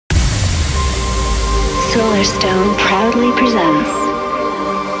Solarstone proudly presents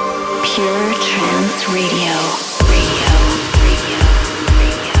Pure Trance Radio.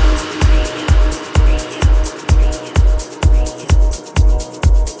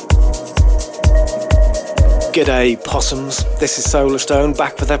 G'day possums, this is Solarstone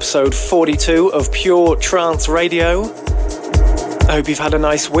back with episode 42 of Pure Trance Radio. I hope you've had a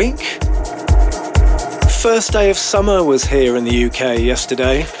nice week. First day of summer was here in the UK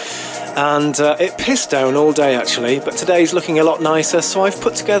yesterday, and it pissed down all day actually, but today's looking a lot nicer, so I've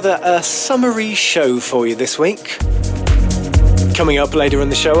put together a summery show for you this week. Coming up later in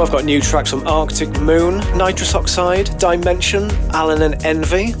the show, I've got new tracks from Arctic Moon, Nitrous Oxide, Dimension, Alan and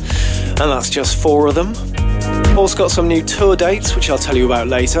Envy, and that's just 4 of them. Also got some new tour dates, which I'll tell you about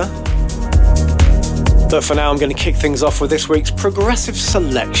later. But for now, I'm going to kick things off with this week's progressive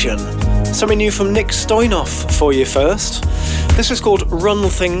selection. Something new from Nick Stoynoff for you first. This is called Run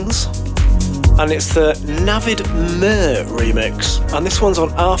Things, and it's the Navid Mer remix. And this one's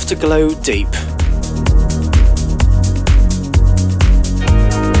on Afterglow Deep.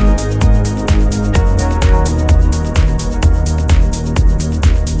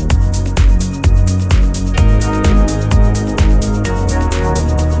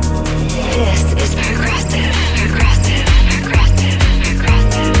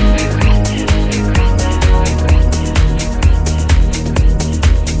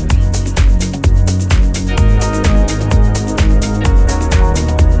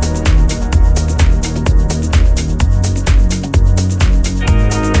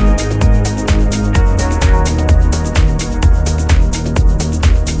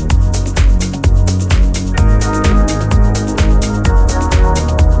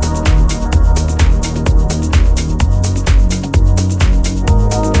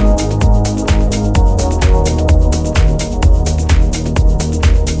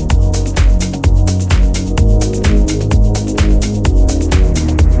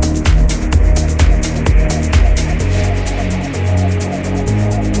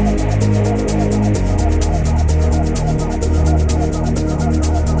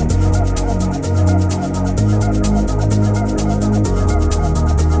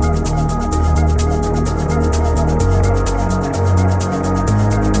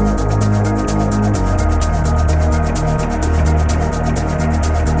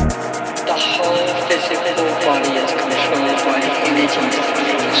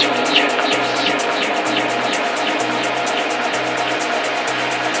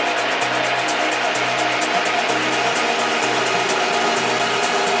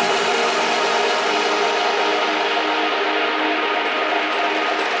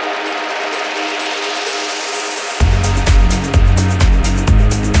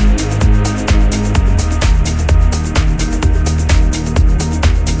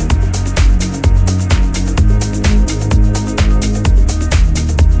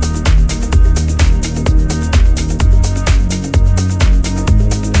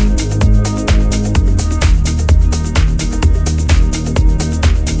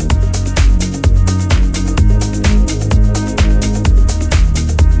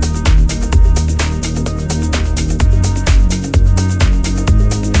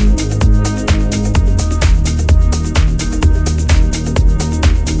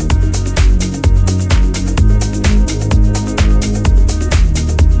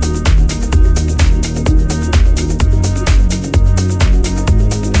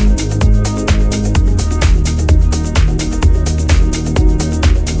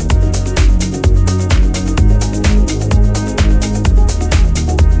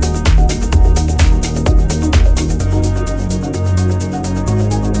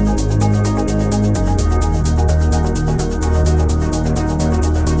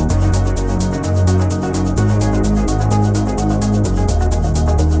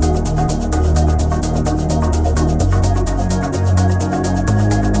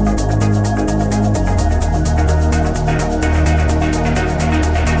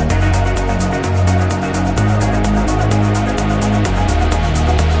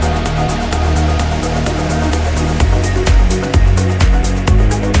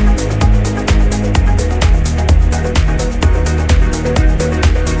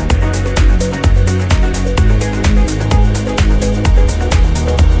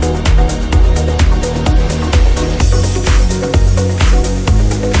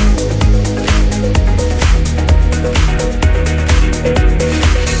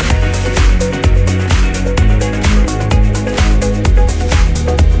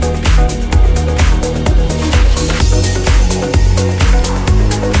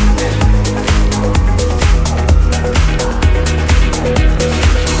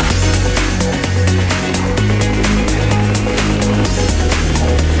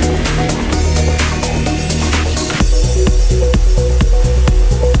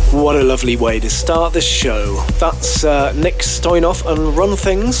 lovely way to start the show. That's Nick Stoynoff and Run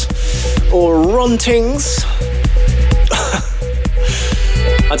Things, or Run Tings.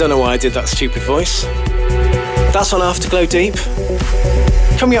 I don't know why I did that stupid voice. That's on Afterglow Deep.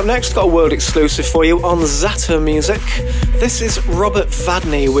 Coming up next, got a world exclusive for you on Zata Music. This is Robert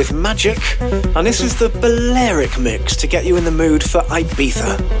Vadney with Magic, and this is the Balearic mix to get you in the mood for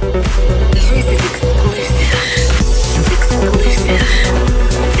Ibiza. This is exclusive.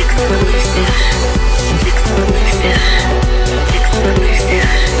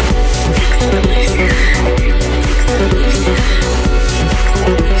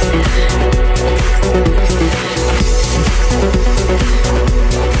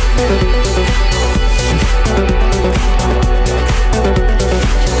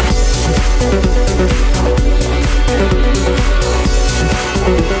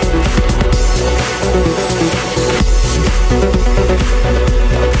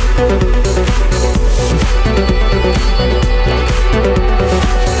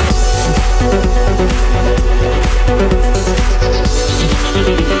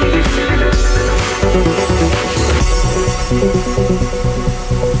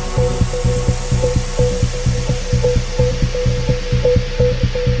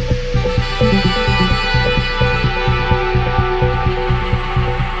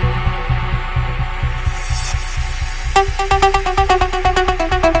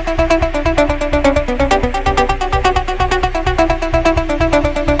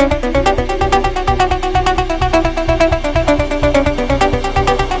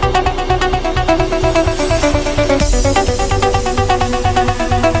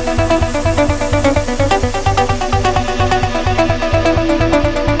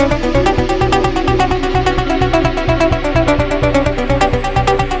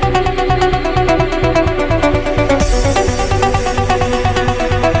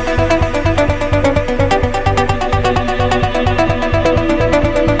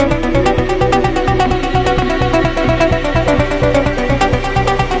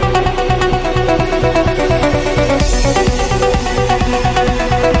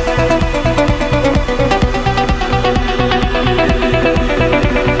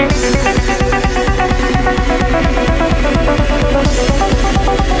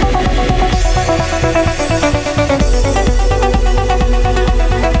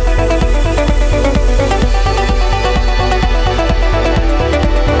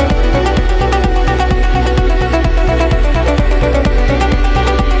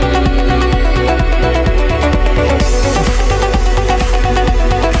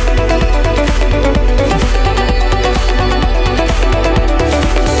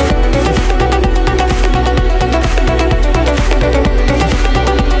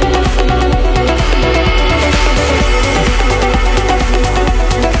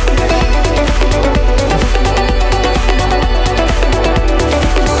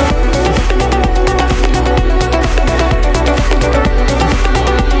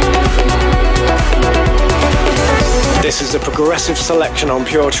 Progressive selection on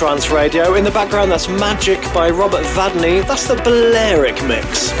Pure Trance Radio. In the background, that's Magic by Robert Vadney. That's the Balearic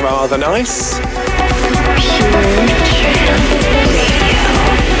mix. Rather nice. Pure Trance Radio.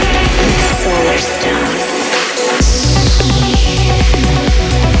 Solarstone.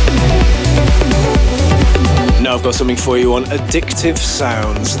 Now I've got something for you on Addictive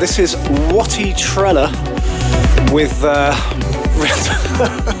Sounds. This is Watty Trella with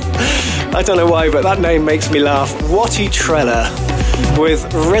I don't know why, but that name makes me laugh. Watty Trella with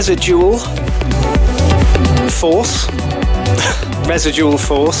Residual Force. Residual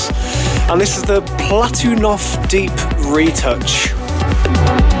Force. And this is the Platunov Deep Retouch.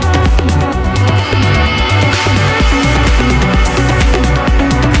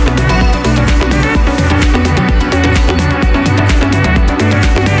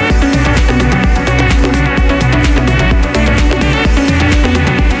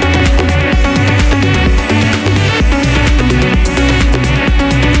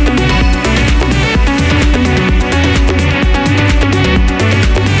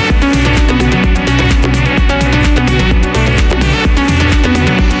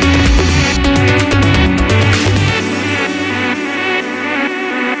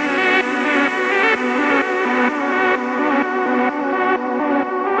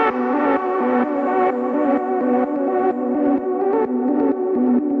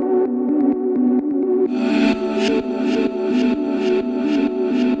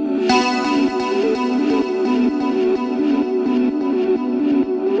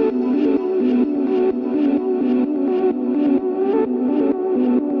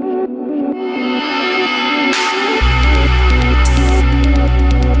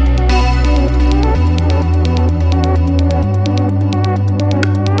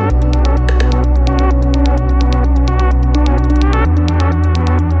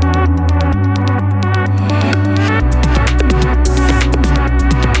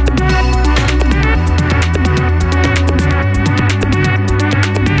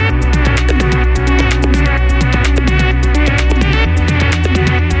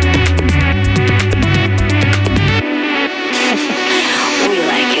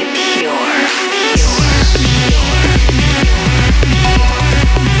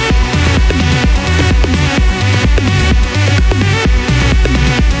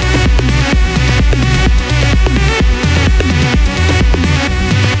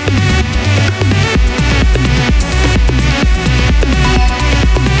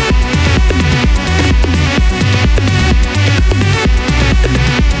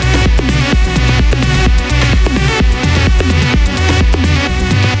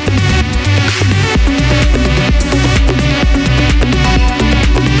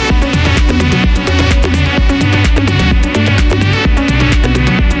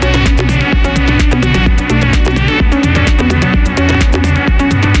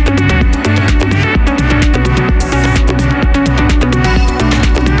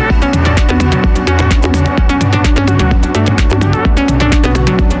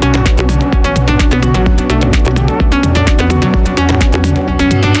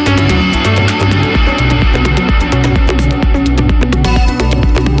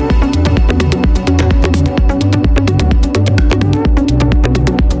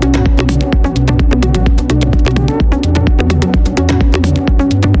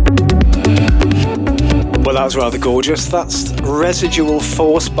 That was rather gorgeous. That's Residual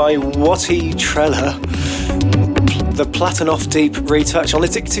Force by Watty Trella. The Platinoff Deep retouch on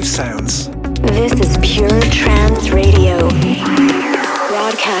Addictive Sounds. This is Pure Trance Radio,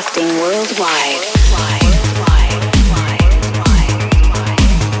 broadcasting worldwide.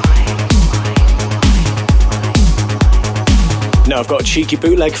 Now I've got a cheeky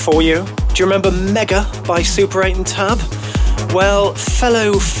bootleg for you. Do you remember Mega by Super 8 and Tab? Well,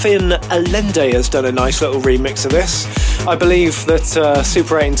 fellow Finn Allende has done a nice little remix of this. I believe that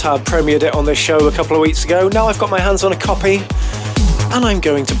Super 8 and Tab premiered it on this show a couple of weeks ago. Now I've got my hands on a copy, and I'm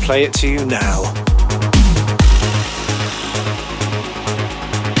going to play it to you now.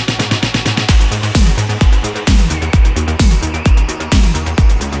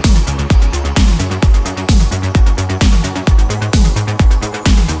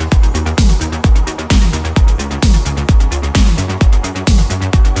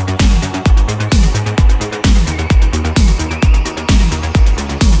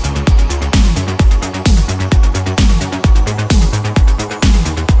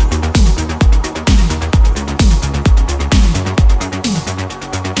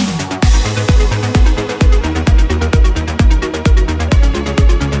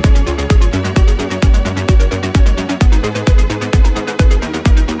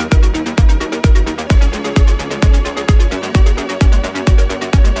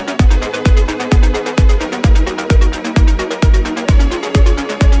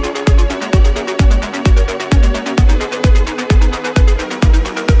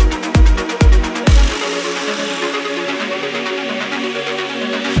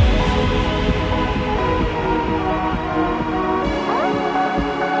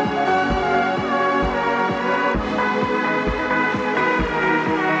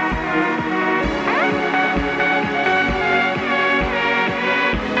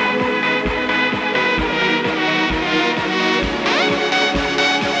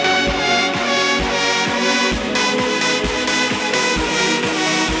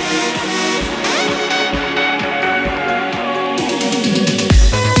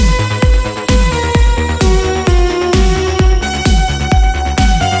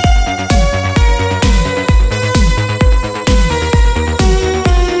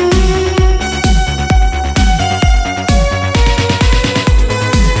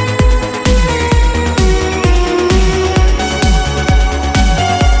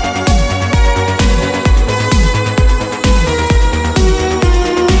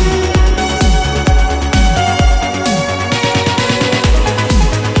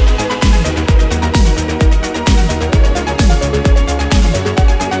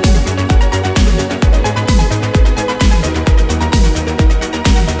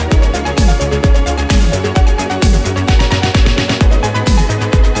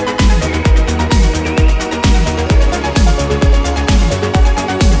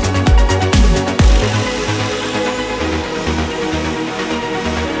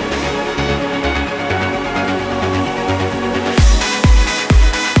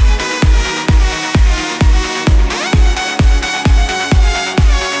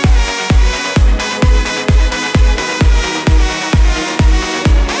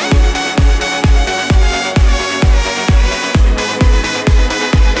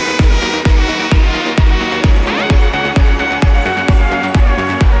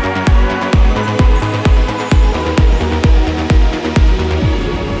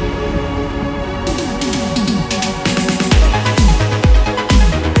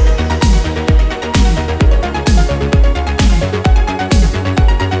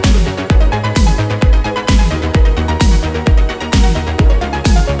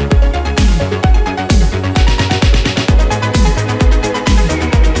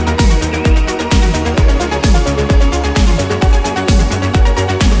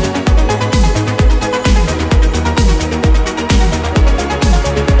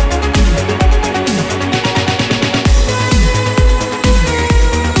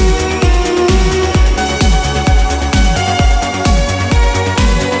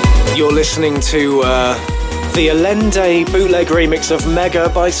 Listening to the Allende bootleg remix of Mega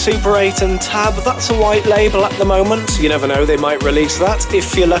by Super 8 and Tab. That's a white label at the moment. You never know, they might release that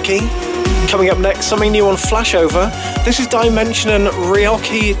if you're lucky. Coming up next, something new on Flashover. This is Dimension and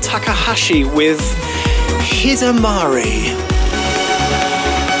Ryoki Takahashi with Hidamari.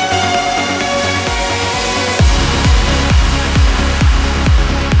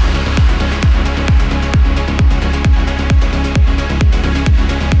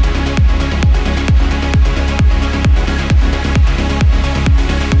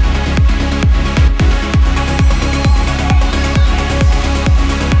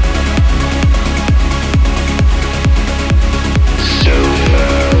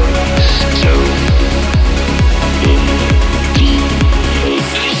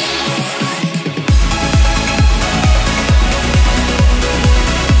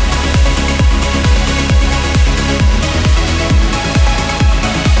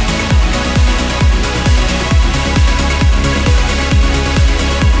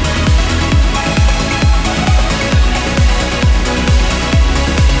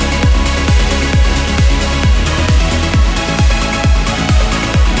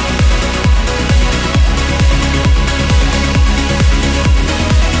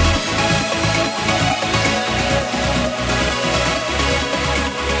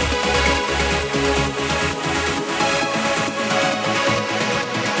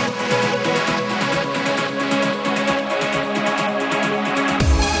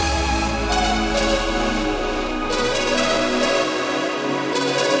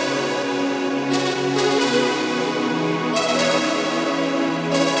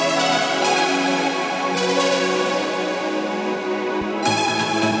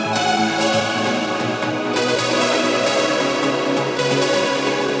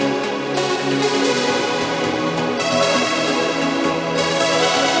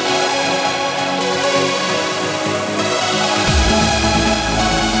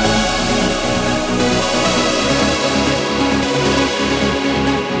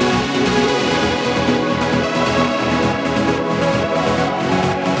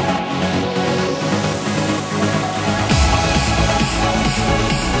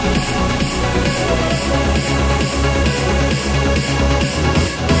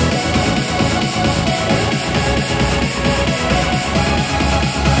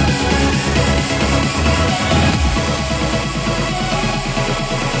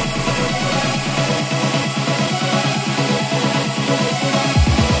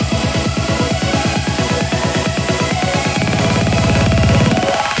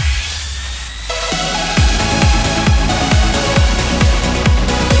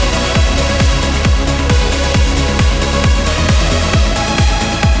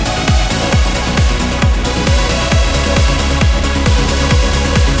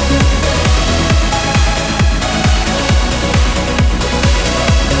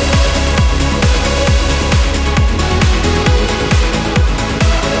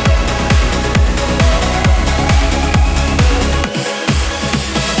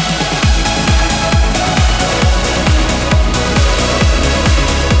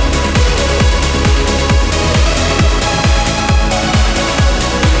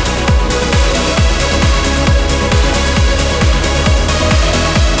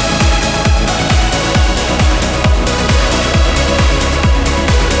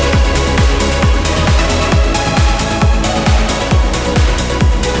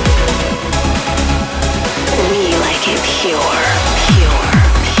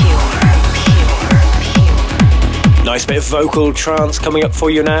 Nice bit of vocal trance coming up for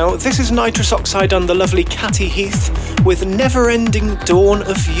you now. This is Nitrous Oxide and the lovely Catty Heath with Never Ending Dawn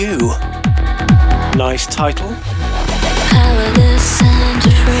of You. Nice title. Powerless and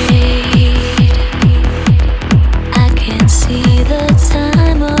afraid, I can't see the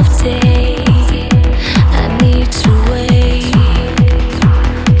time of day. I need to wake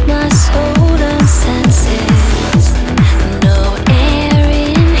my soul and senses. No air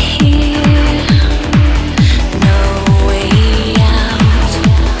in here, no way out.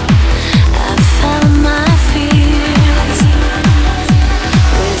 I found my fears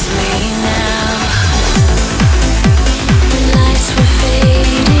with me now. When lights were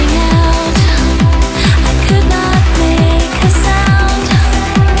fading out, I could not make a sound,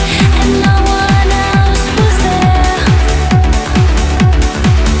 and no one else was there.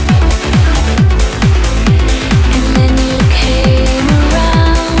 And then you came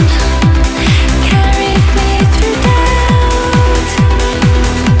around, carried me through doubt,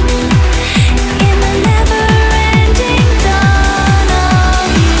 in the never-ending dawn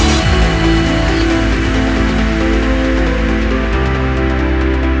of you.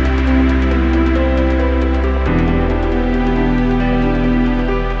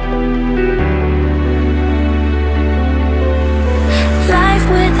 Life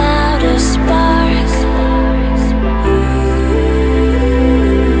without a spark,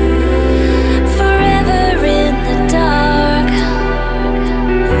 forever in the dark.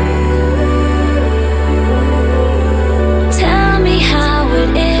 Tell me how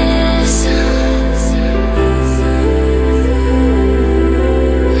it is.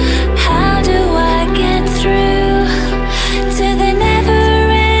 How do I get through to the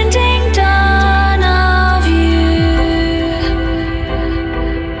never-ending dawn of you?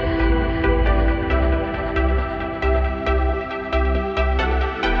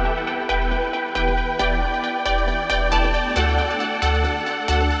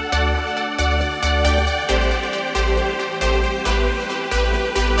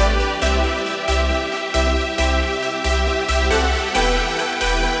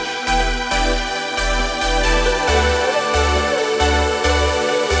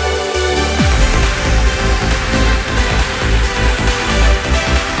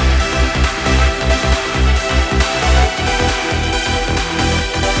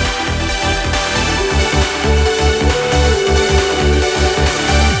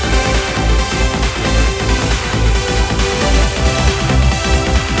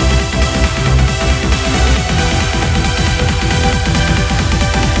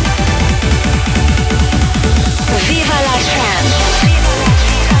 Viva la trance.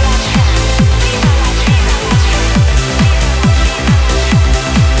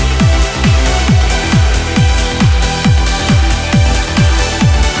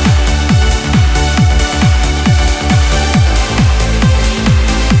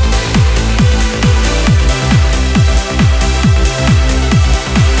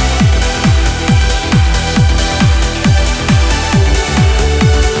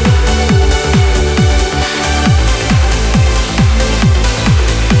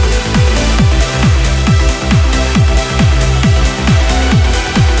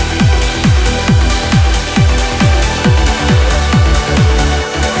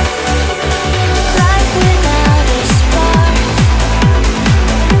 Life without a spark,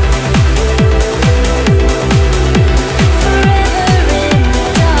 forever in the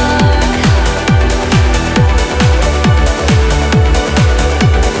dark.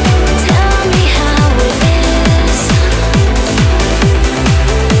 Tell me how it is.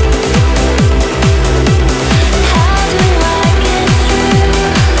 How do I get through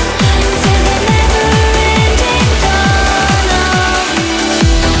to the never-ending dawn of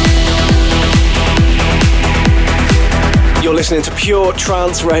you? You're listening to Pure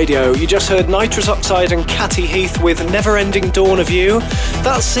Trance Radio. You just heard Nitrous Oxide and Catty Heath with Never Ending Dawn of You.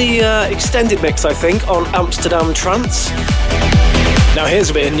 That's the extended mix, I think, on Amsterdam Trance. Now here's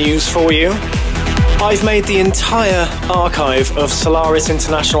a bit of news for you. I've made the entire archive of Solaris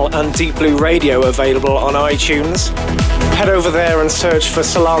International and Deep Blue Radio available on iTunes. Head over there and search for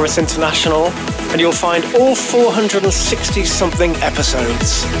Solaris International and you'll find all 460-something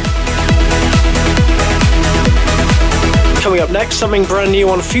episodes. Coming up next, something brand new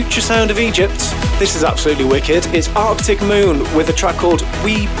on Future Sound of Egypt. This is absolutely wicked. It's Arctic Moon with a track called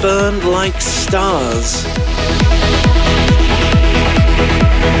We Burn Like Stars.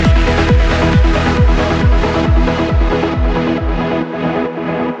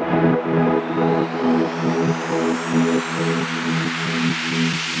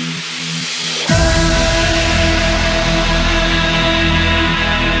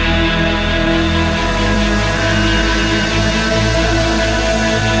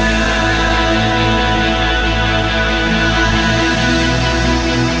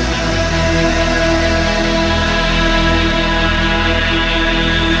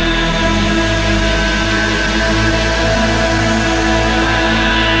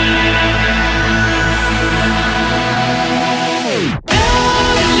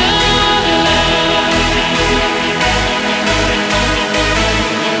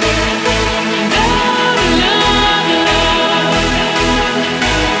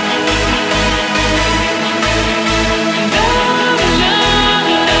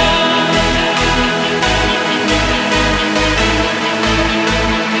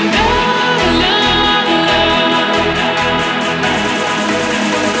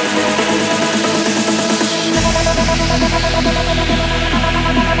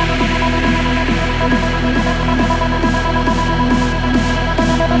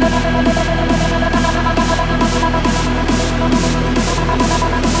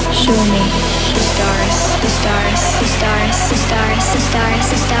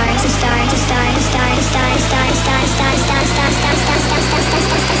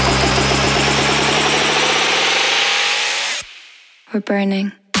 we're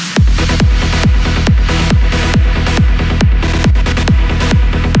burning.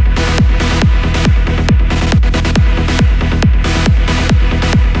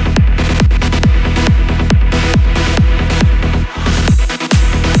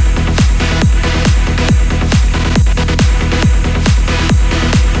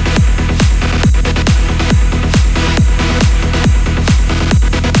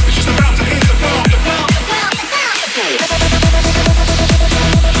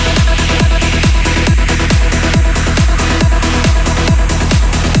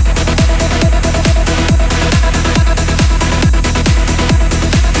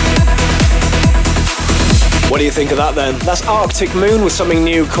 What do you think of that then? That's Arctic Moon with something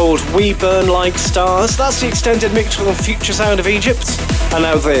new called We Burn Like Stars. That's the extended mix from Future Sound of Egypt. And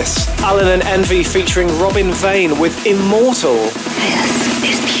now this, Alan and Envy featuring Robin Vane with Immortal. This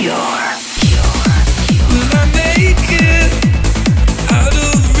is pure. Will I make it out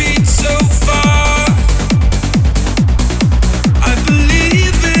of reach so far? I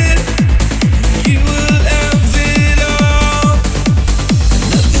believe it, you will have it all.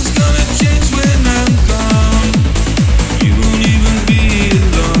 Nothing's gonna change when I'm gone. You won't even be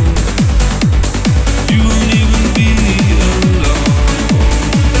alone. You won't even be alone.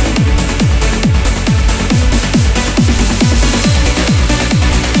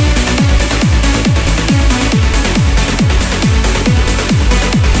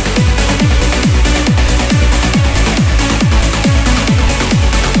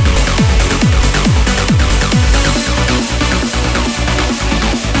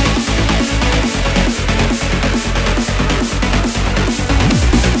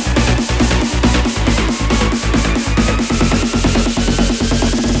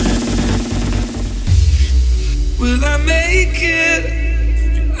 Will I make it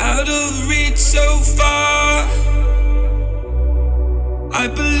out of reach so far? I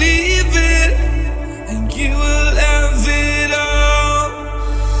believe it, and you will have it all.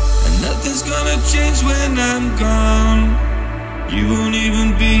 And nothing's gonna change when I'm gone. You won't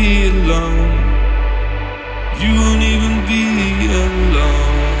even be alone. You won't even be alone.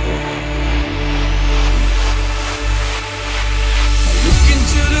 Look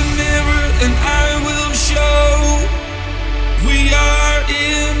into the mirror and I will show we are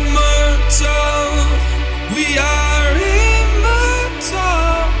immortal. We are immortal.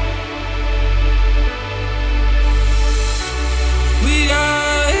 We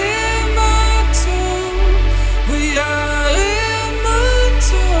are immortal. We are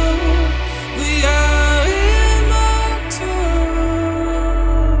immortal. We are immortal.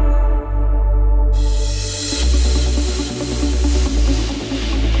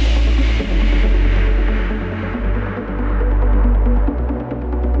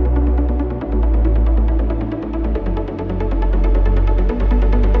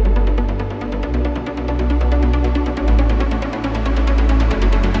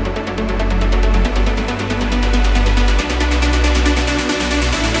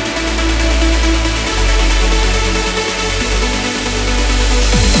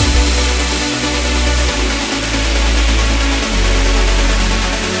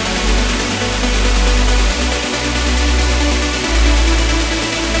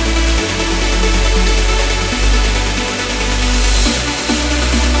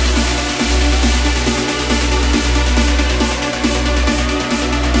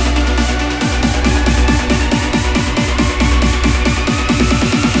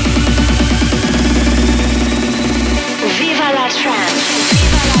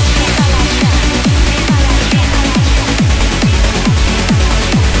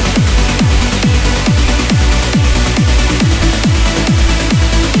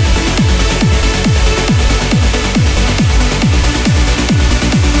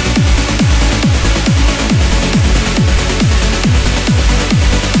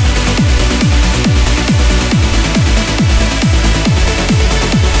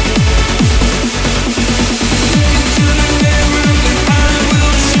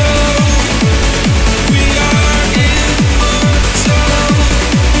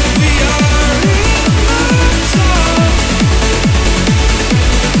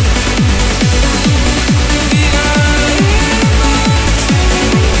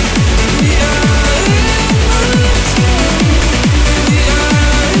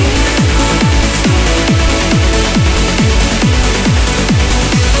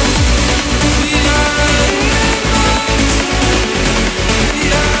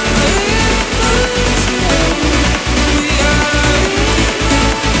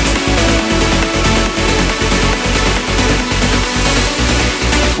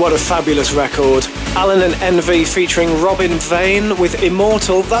 What a fabulous record. Alan and Envy featuring Robin Vane with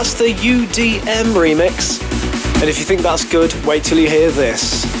Immortal. That's the UDM remix. And if you think that's good, wait till you hear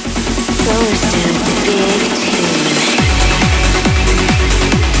this. Solarstone's big tune.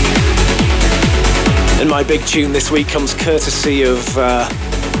 And my big tune this week comes courtesy of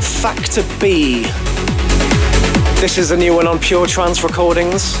Factor B. This is a new one on Pure Trance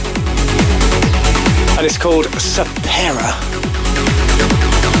Recordings. And it's called Sapera.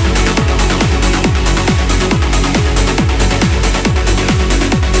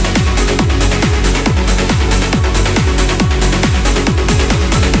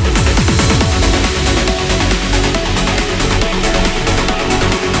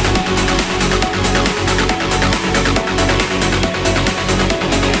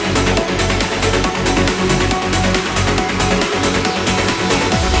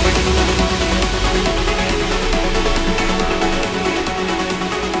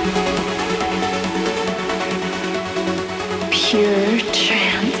 Pure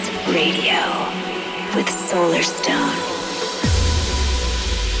Trance Radio with Solarstone.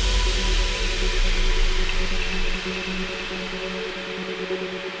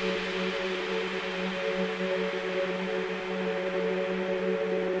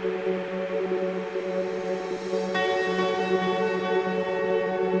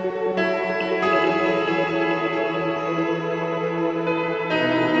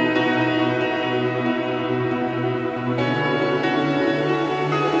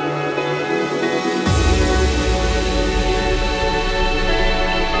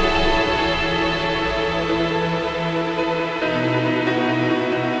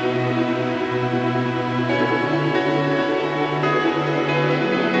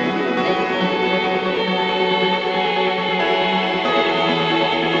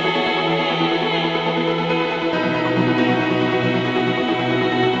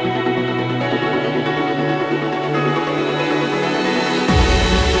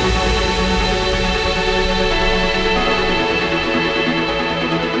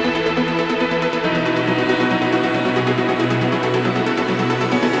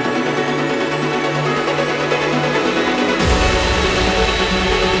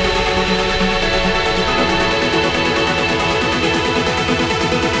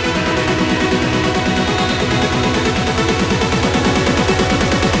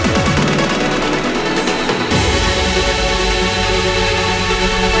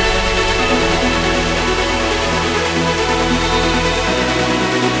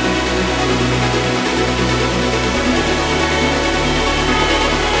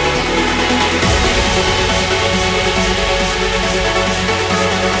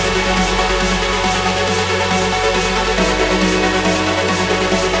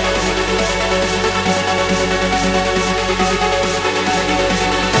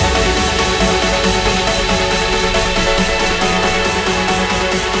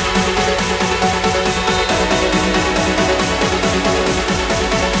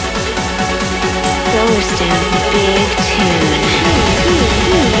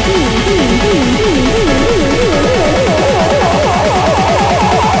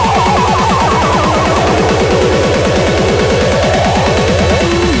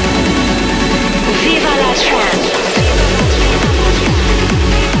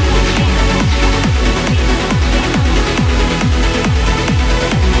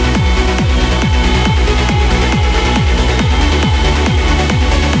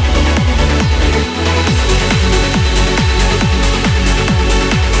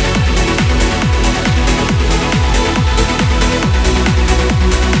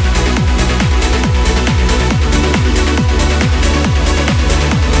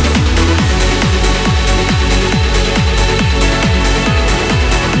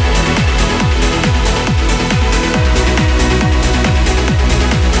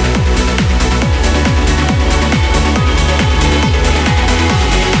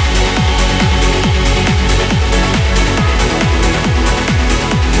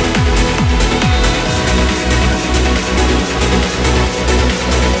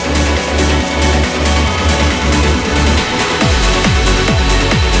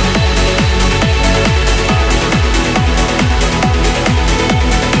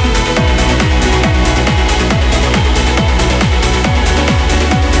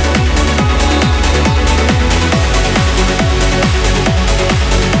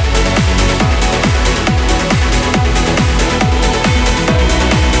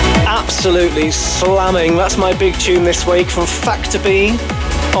 Absolutely slamming. That's my big tune this week from Factor B,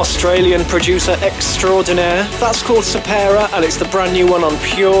 Australian producer extraordinaire. That's called Sapera, and it's the brand new one on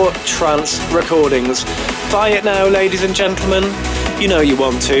Pure Trance Recordings. Buy it now, ladies and gentlemen. You know you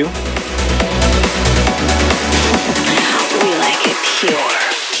want to. We like it pure.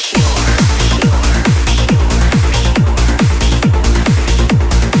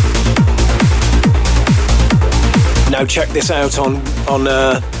 Now check this out on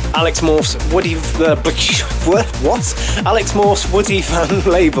Alex Morph's Woody Alex Morph's Woody Van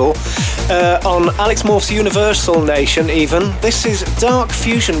label on Alex Morph's Universal Nation even. This is Dark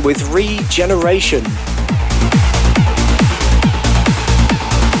Fusion with Regeneration.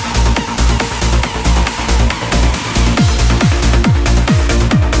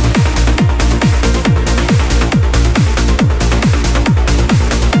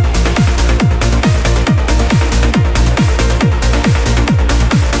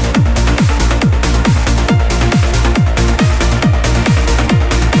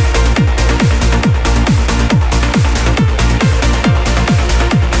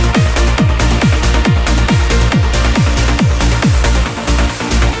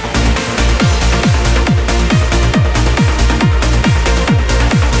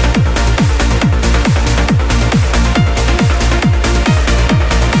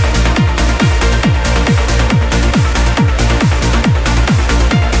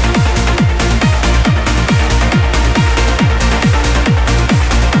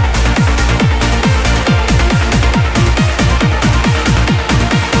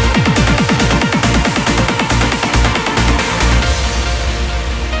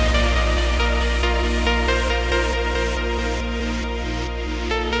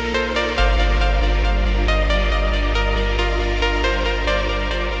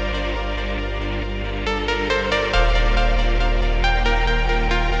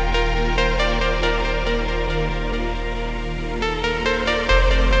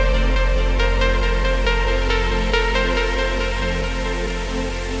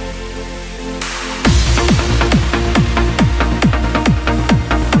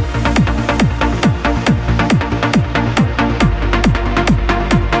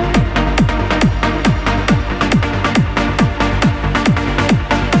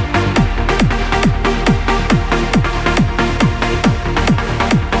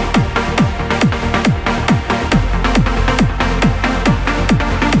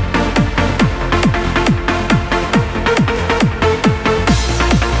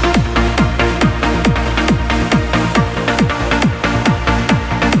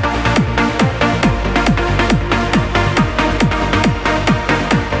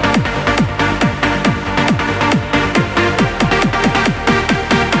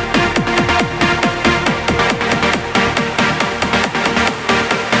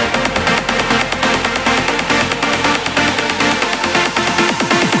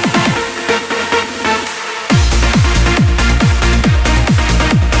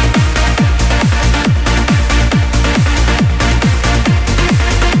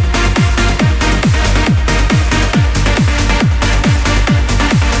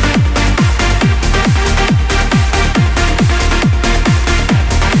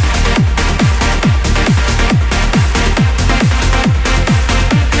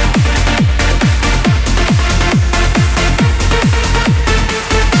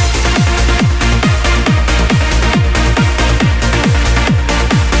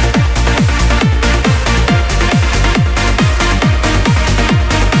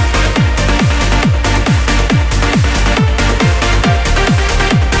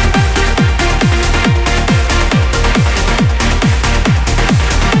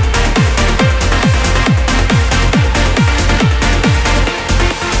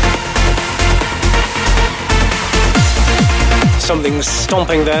 Something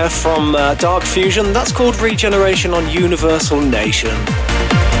stomping there from Dark Fusion. That's called Regeneration on Universal Nation.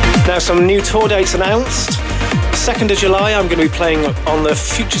 Now some new tour dates announced. 2nd of July I'm going to be playing on the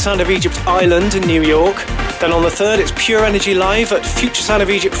Future Sound of Egypt Island in New York. Then on the 3rd it's Pure Energy Live at Future Sound of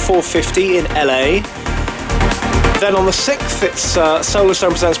Egypt 450 in LA. Then on the 6th it's Solarstone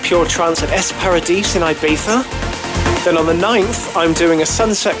presents Pure Trance at Es Paradis in Ibiza. Then on the 9th I'm doing a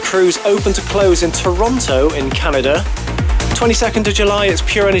Sunset Cruise open to close in Toronto in Canada. 22nd of July it's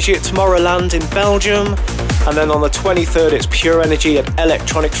Pure Energy at Tomorrowland in Belgium, and then on the 23rd it's Pure Energy at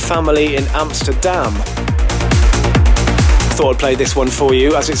Electronic Family in Amsterdam. Thought I'd play this one for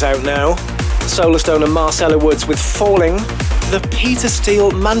you as it's out now. Solarstone and Marcella Woods with Falling, the Peter Steele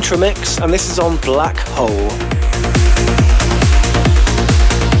Mantra Mix, and this is on Black Hole.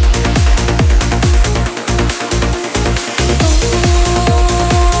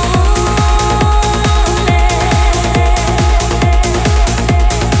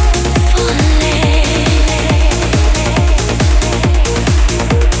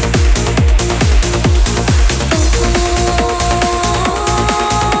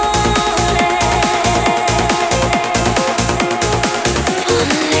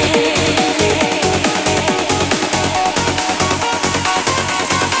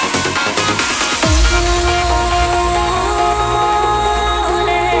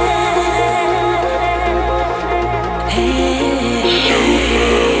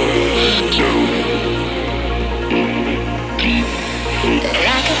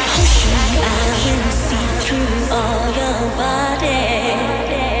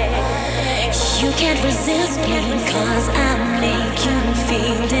 can't resist me, 'cause I make you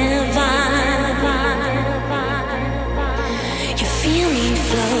feel divine. You feel me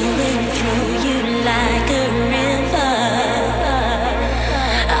flowing through you like a river.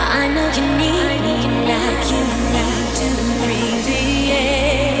 I know you need me like you need to breathe the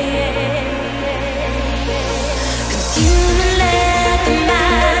air. 'Cause you let the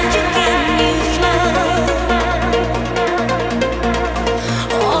magic in you flow.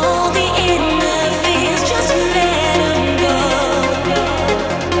 All the inner fears, just let 'em go.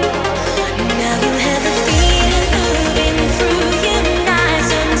 Now you have the feeling moving through you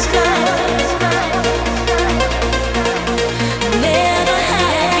nice and slow. Never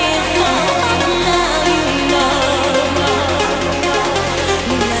had before, now you know.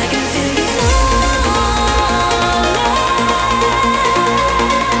 I can feel you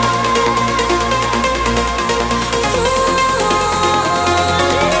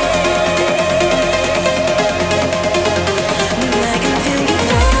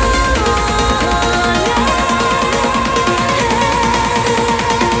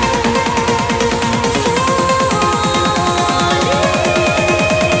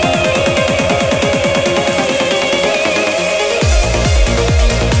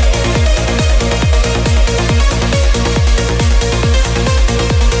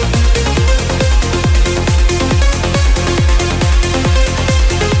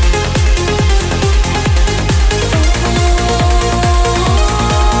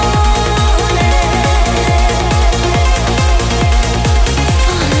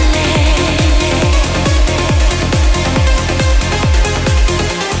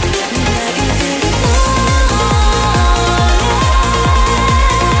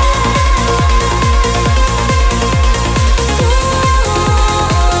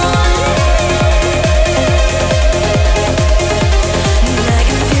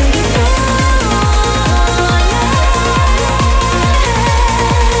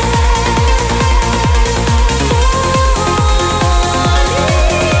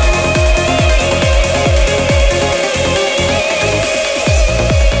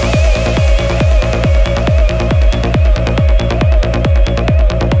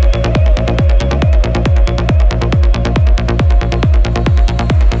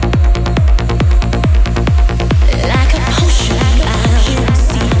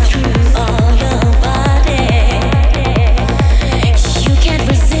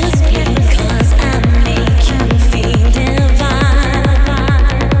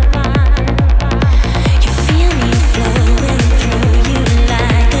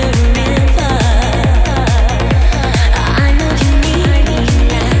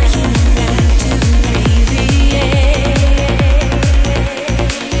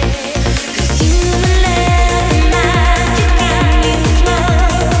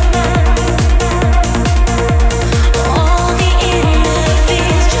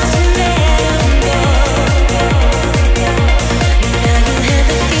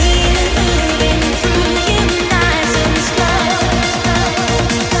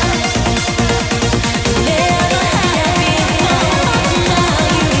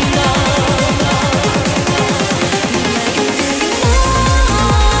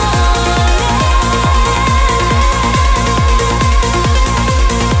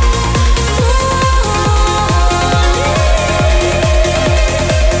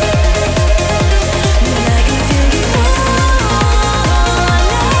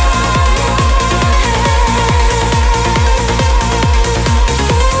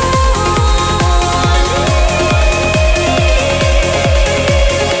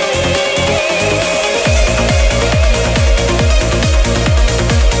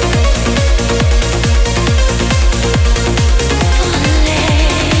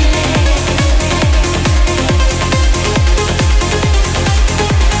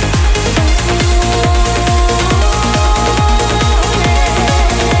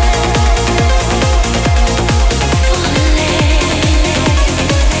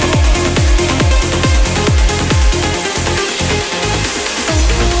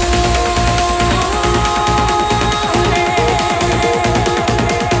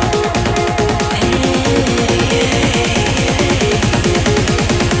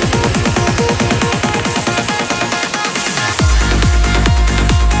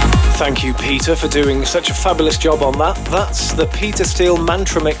Thank you, Peter, for doing such a fabulous job on that. That's the Peter Steele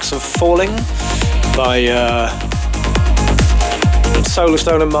Mantra mix of Falling by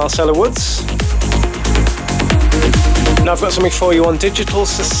Solarstone and Marcella Woods. Now I've got something for you on Digital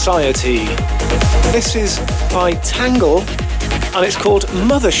Society. This is by Tangle, and it's called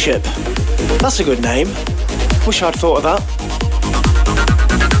Mothership. That's a good name. Wish I'd thought of that.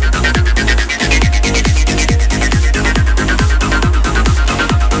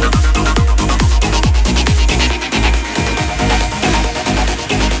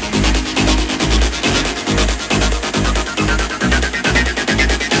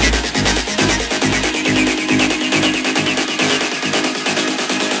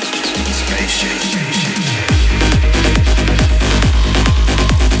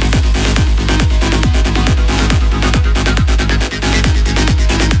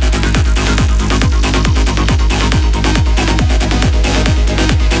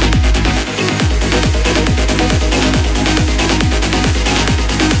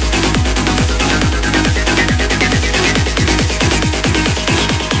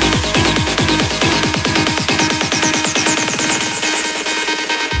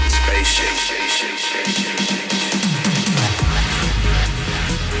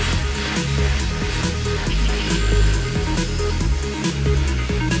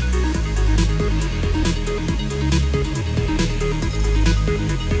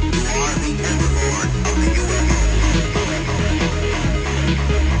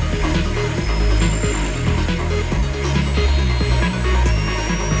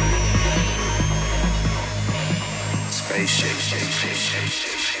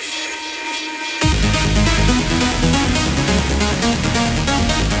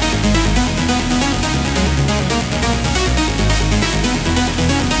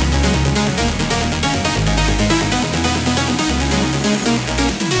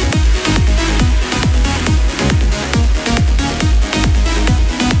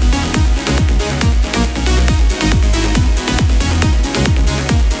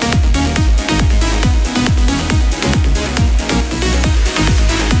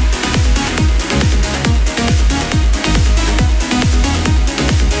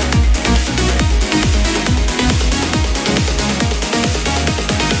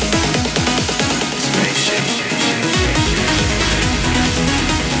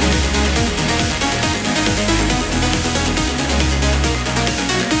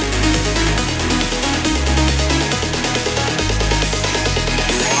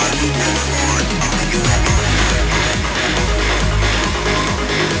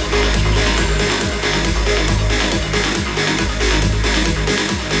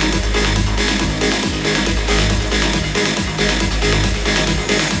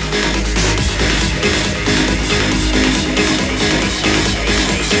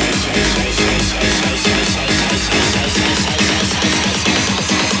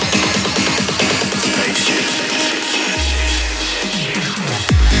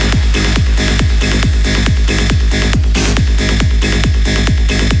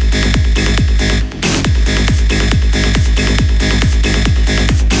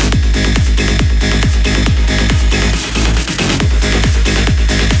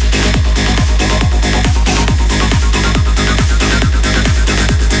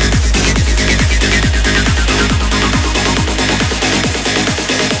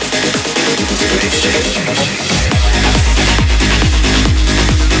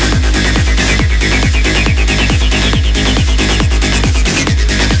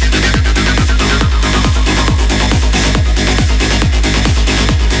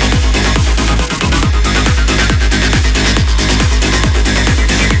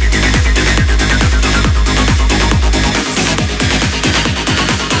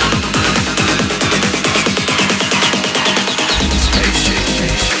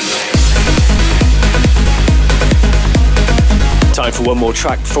 For one more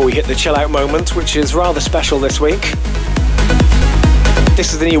track before we hit the chill out moment, which is rather special this week.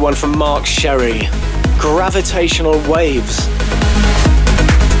 This is the new one from Mark Sherry, Gravitational Waves.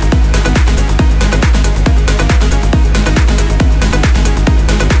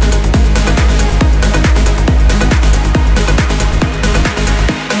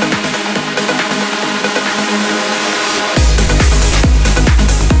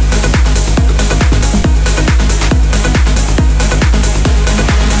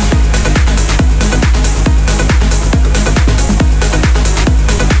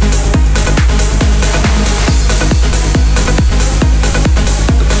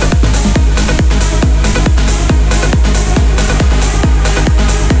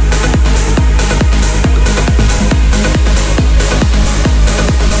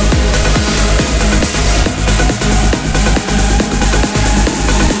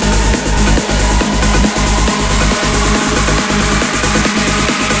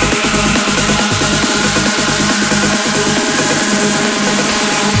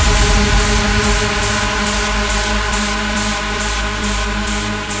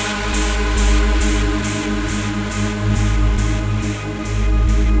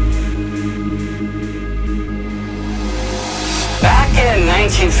 In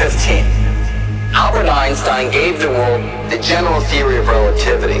 1915, Albert Einstein gave the world the general theory of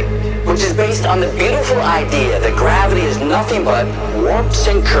relativity, which is based on the beautiful idea that gravity is nothing but warps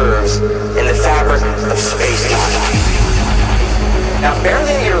and curves in the fabric of space-time. Now,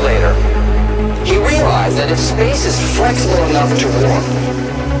 barely a year later, he realized that if space is flexible enough to warp,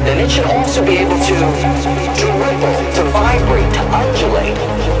 then it should also be able to ripple, to vibrate, to undulate.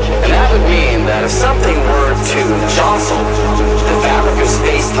 And that would mean that if something were to jostle the fabric of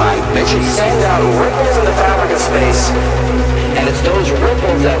space-time, it should send out ripples in the fabric of space, and it's those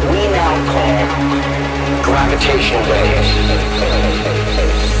ripples that we now call gravitational waves.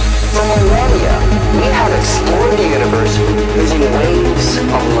 For millennia, we have explored the universe using waves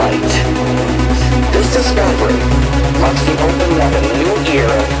of light. This discovery marks the opening of a new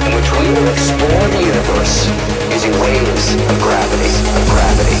era in which we will explore the universe using waves of gravity, of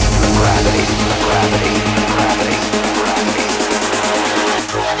gravity, of gravity, of gravity, of gravity, of gravity.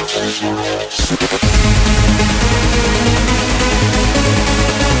 Gravitational waves.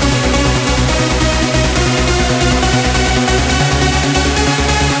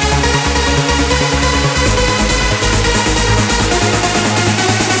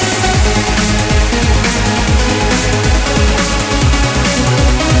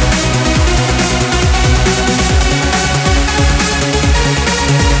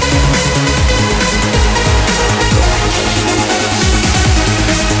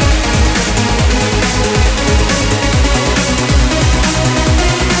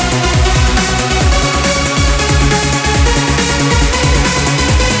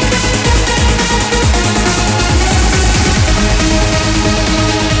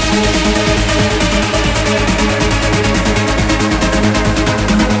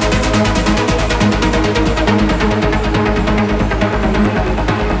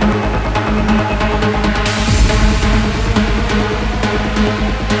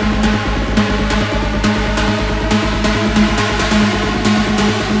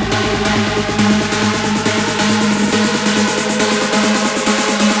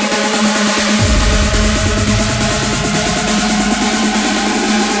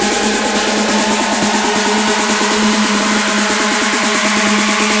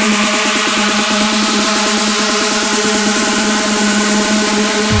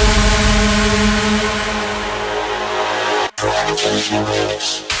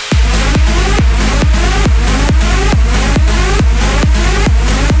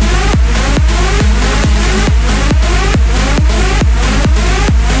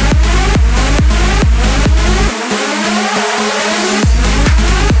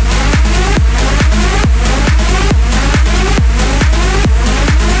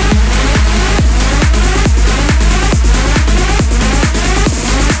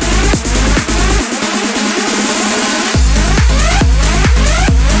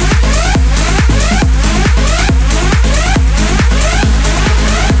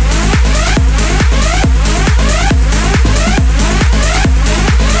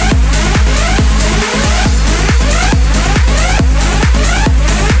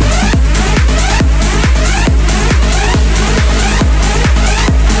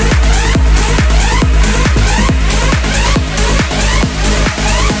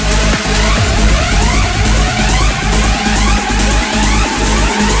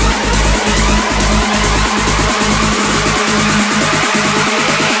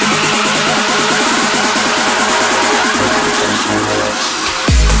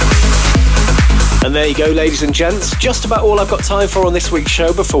 And there you go, ladies and gents. Just about all I've got time for on this week's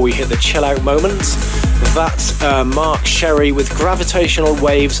show before we hit the chill out moment. That's Mark Sherry with Gravitational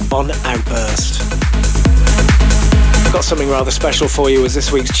Waves on Outburst. Got something rather special for you as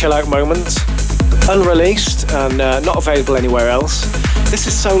this week's chill out moment. Unreleased and not available anywhere else. This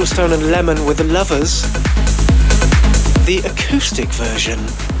is Solarstone and Lemon with The Lovers. The acoustic version.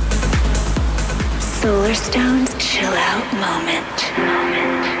 Solarstone's chill out moment.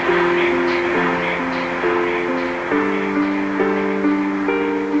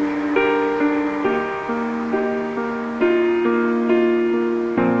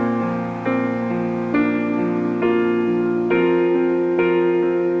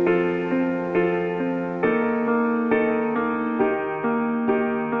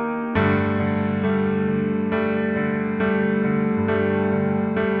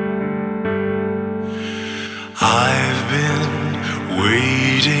 I've been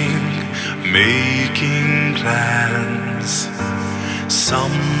waiting, making plans.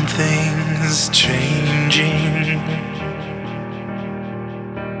 Something's changing.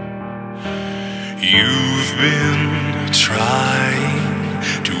 You've been trying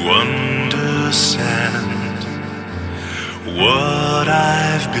to understand what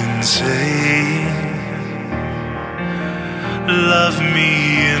I've been saying. Love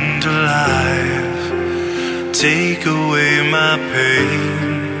me into life. Take away my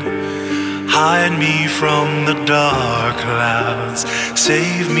pain. Hide me from the dark clouds.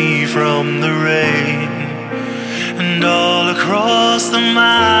 Save me from the rain. And all across the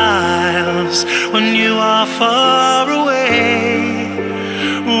miles, when you are far away,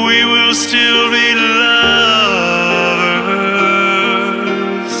 we will still be lovers.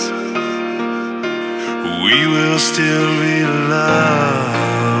 We will still be lovers.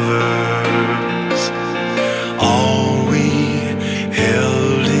 All we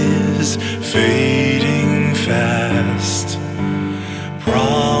held is fading fast.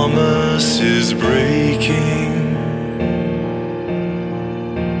 Promises breaking.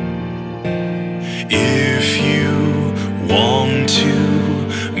 If you want to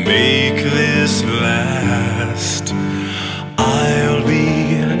make this last, I'll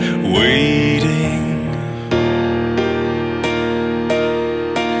be waiting.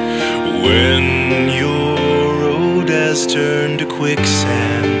 When your road has turned to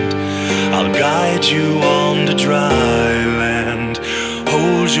quicksand, I'll guide you on to dry land.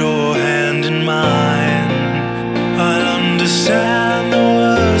 Hold your hand in mine. I'll understand the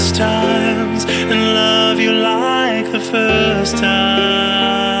worst times and love you like the first time.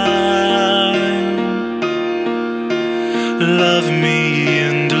 Love me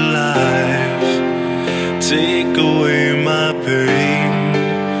into life. Take away my pain.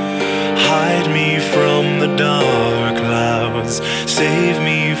 Hide me from the dark clouds. Save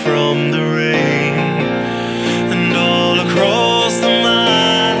me from the rain.